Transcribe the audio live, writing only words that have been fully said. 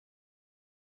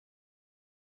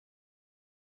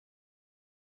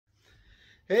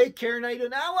Hey, Karen, how you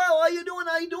doing? Oh, well, how you doing?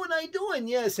 How you doing? How you doing?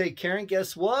 Yes. Hey, Karen,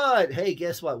 guess what? Hey,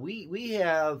 guess what? We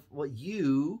have what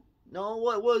you no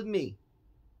what was me.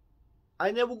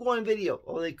 I never go on video.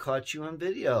 Oh, they caught you on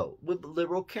video with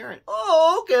liberal Karen.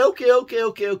 Oh,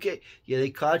 okay. Yeah, they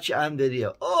caught you on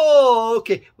video. Oh,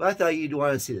 okay. Well, I thought you'd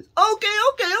want to see this. Okay.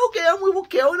 I'm with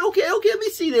Karen. Okay. Let me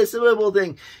see this. The liberal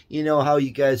thing. You know how you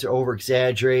guys are over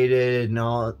exaggerated and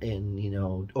all,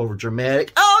 and over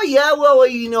dramatic. Oh yeah, well,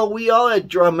 we all had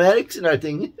dramatics in our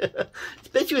thing,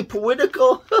 especially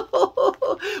political.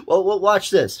 Well,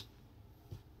 watch this.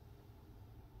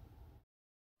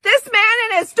 This man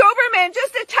and his Doberman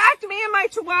just attacked me and my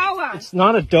Chihuahua. It's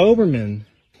not a Doberman.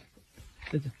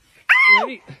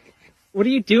 What are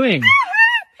you doing?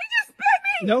 Help! He just bit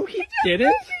me! No, he didn't.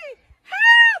 Help!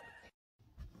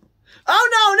 Oh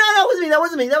no, that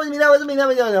wasn't me. That was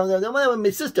my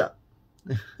sister.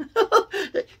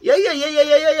 Yeah.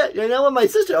 That was my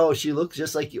sister. Oh, she looks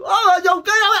just like you. Oh, don't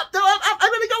go. I'm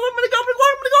gonna go.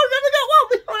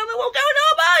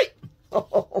 Bye.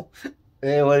 Oh,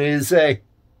 hey, what did you say?